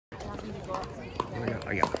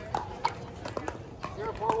I got it.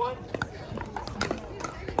 041.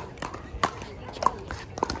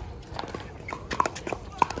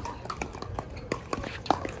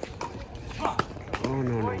 Oh,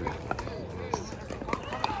 no.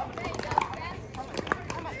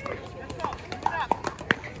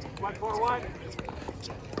 141.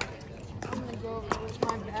 I'm gonna go over with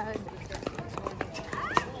my bag.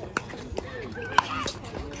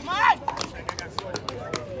 Come on!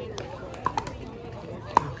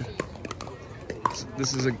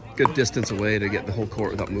 This is a good distance away to get the whole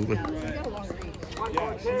court without moving.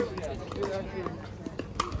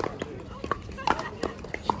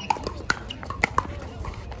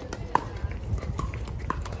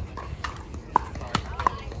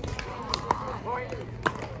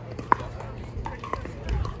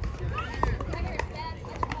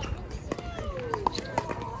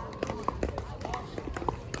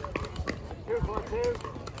 142.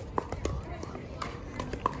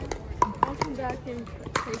 I'll come back and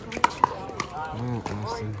take home. Oh,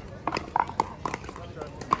 Austin.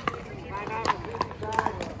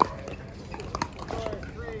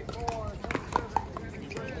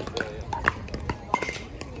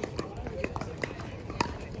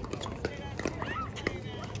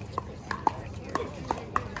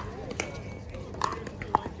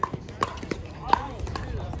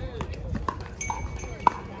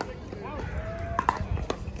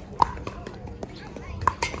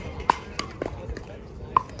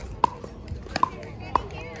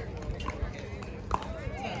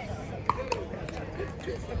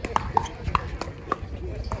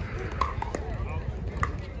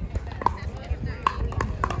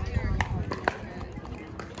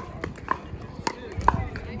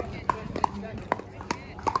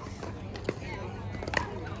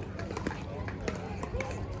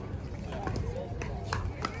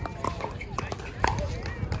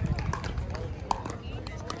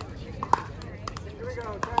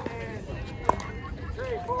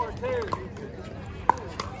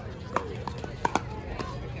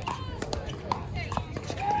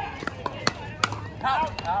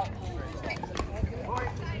 Out.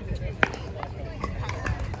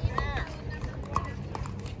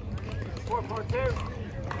 442.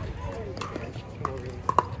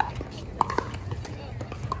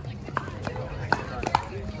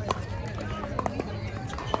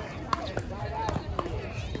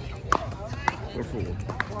 Go forward.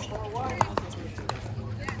 441.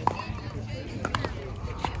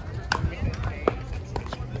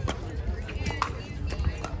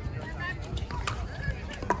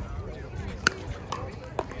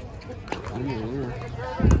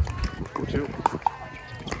 Two.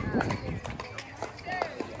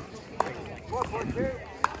 442.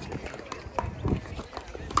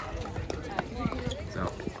 It's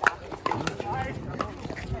out.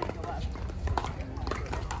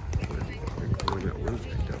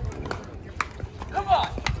 Come on.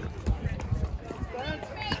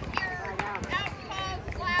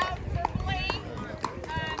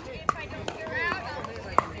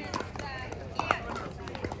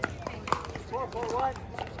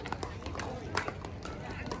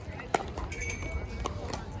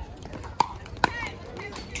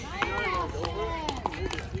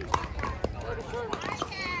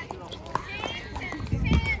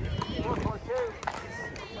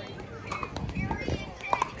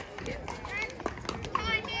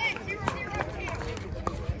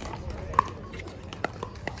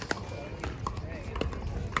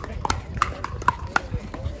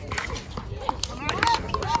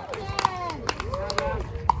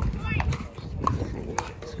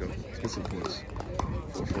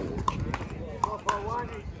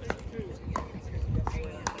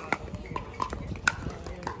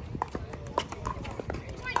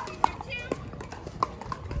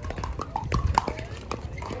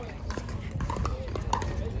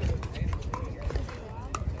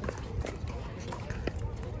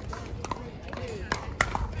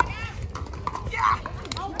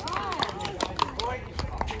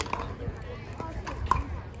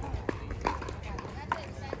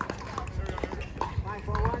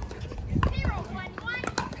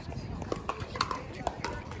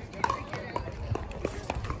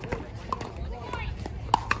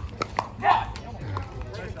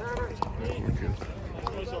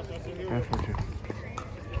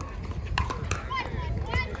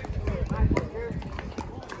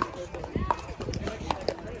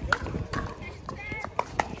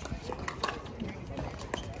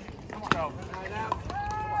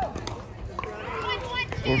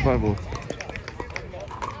 Four, five, one.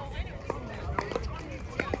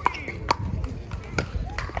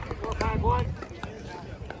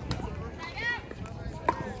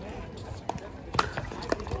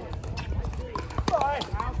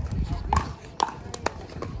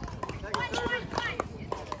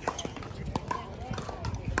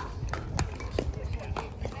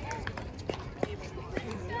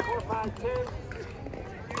 5-2.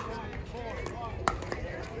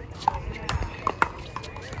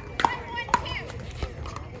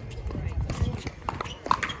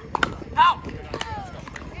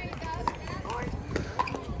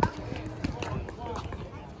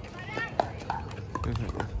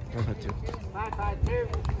 I've had two. 5-2.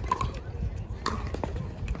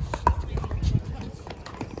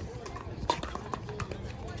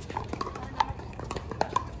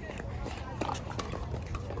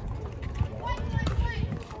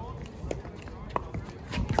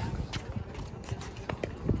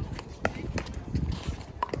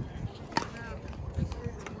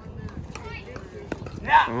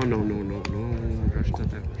 Oh, no, no, no, no. Rushed it,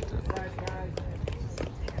 that rushed it.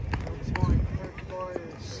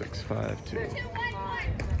 6-5-2.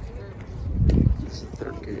 This is the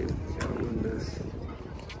third game. Gotta win this.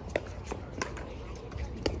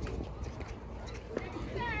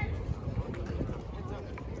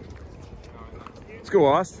 Let's go,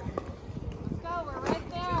 Ost. Let's go. We're right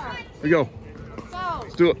there. Here we go. Let's go.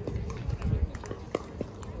 Let's do it.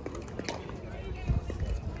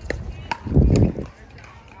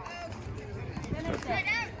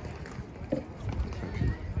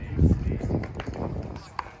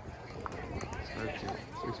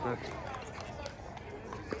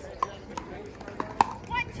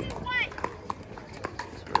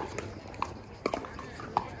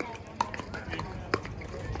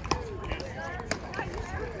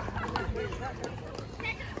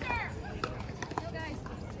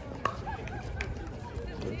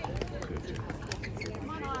 Finish it. Come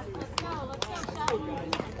on, Oz. Let's go. Let's go,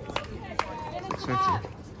 Shelton. Finish it up.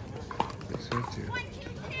 6-5-2.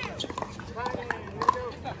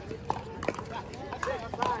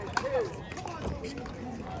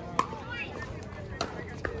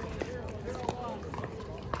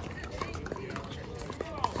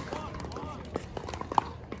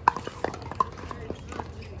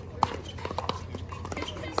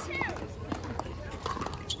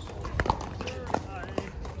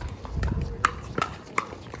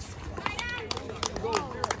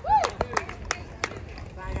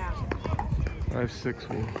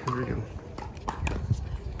 5-6-1. Here we go.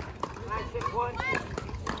 5-6-1.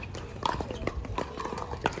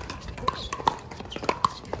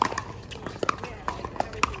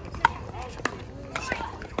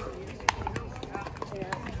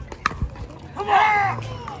 Come on!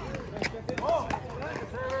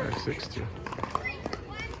 5-6-2.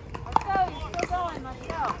 Let's go. You're still going. Let's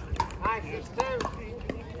go. 5-6-2.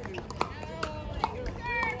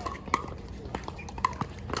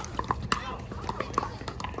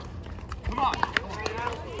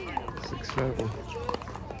 6-5-1. Let's go. 6-5-1.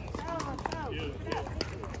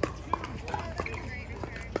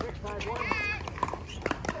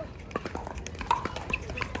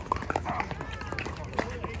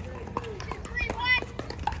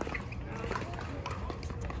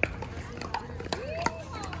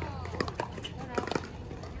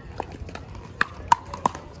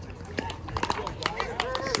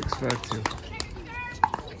 Six, 5-2.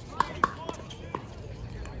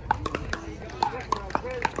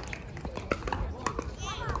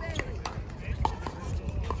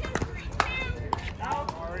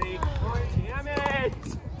 Damn it!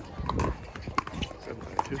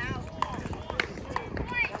 7-5-2.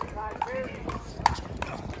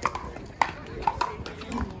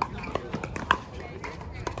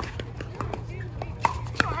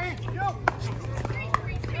 5-2.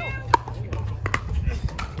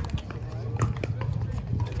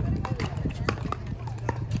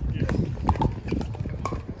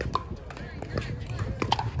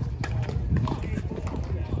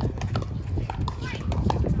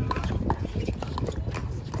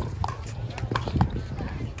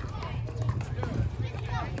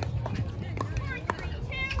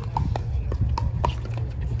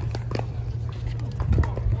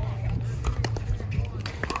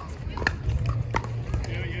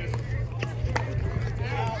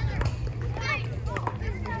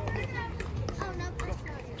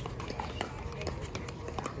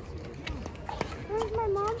 Where's my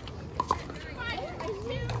mom?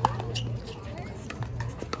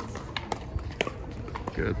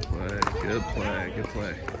 Good play, good play, good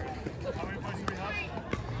play.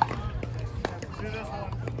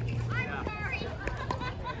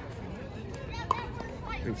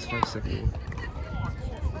 I think it's 5-7-1.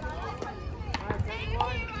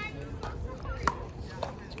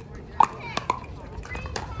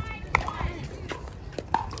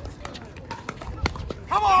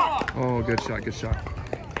 Come on! Oh, good shot, good shot.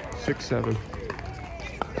 6-7.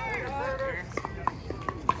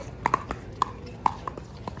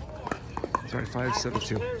 Sorry,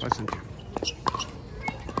 5-7-2. 5-7-2.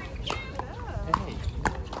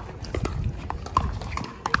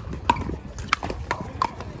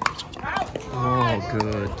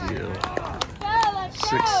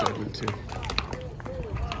 6-2. 6-7-2.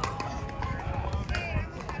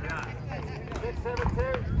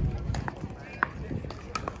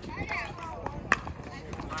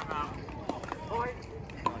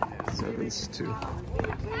 7-2.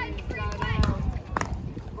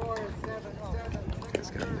 He's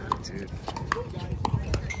got an attitude.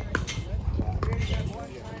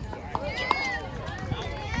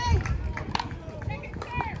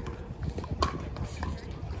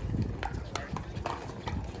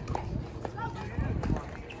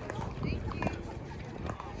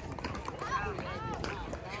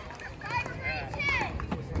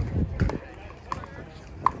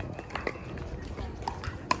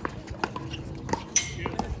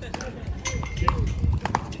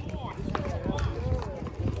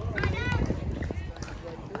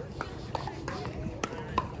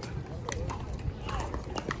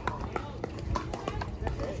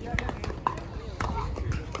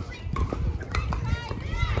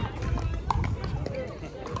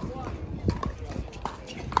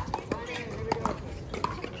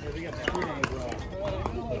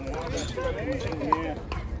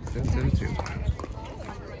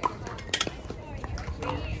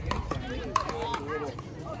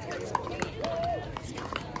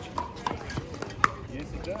 Yes,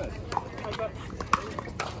 it does.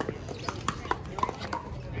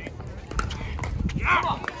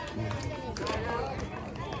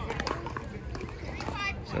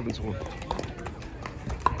 7-1.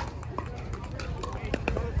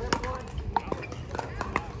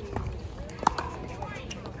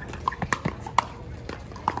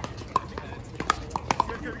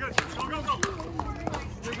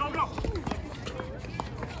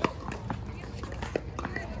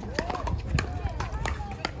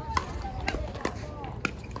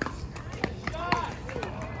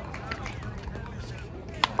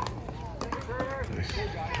 Nice.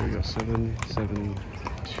 Here we go.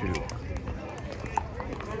 7-7-2.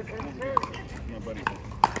 My buddy.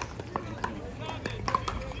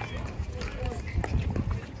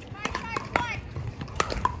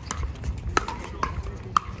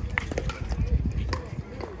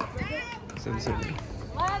 7-7.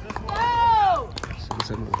 Let's go!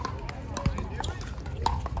 7-7-1.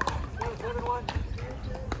 7-1.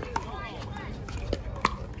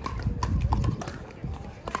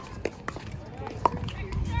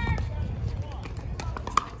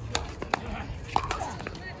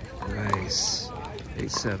 Nice.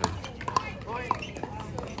 8-7.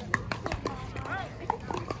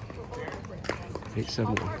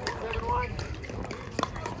 8-7-1. 7-1.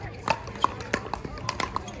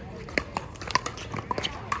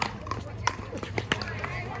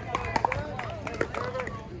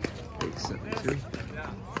 8-7-2.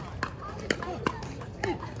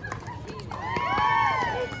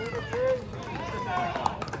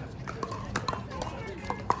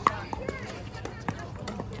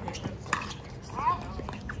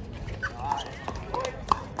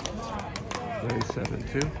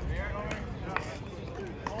 9-7-2.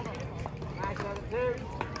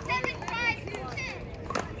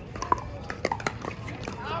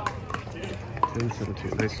 10-7-2.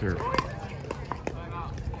 Nice serve.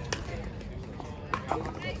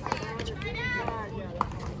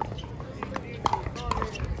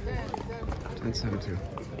 10-7-2. 7-2.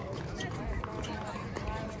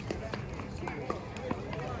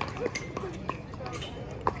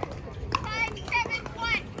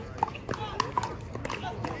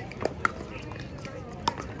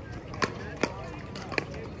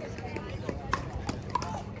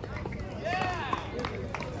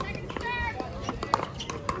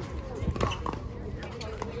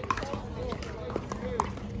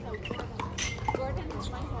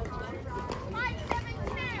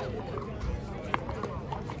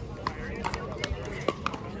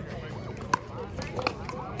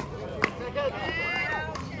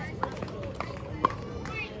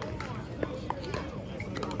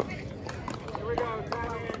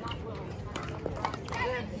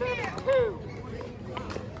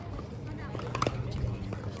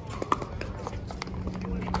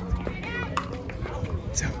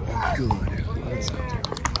 Good.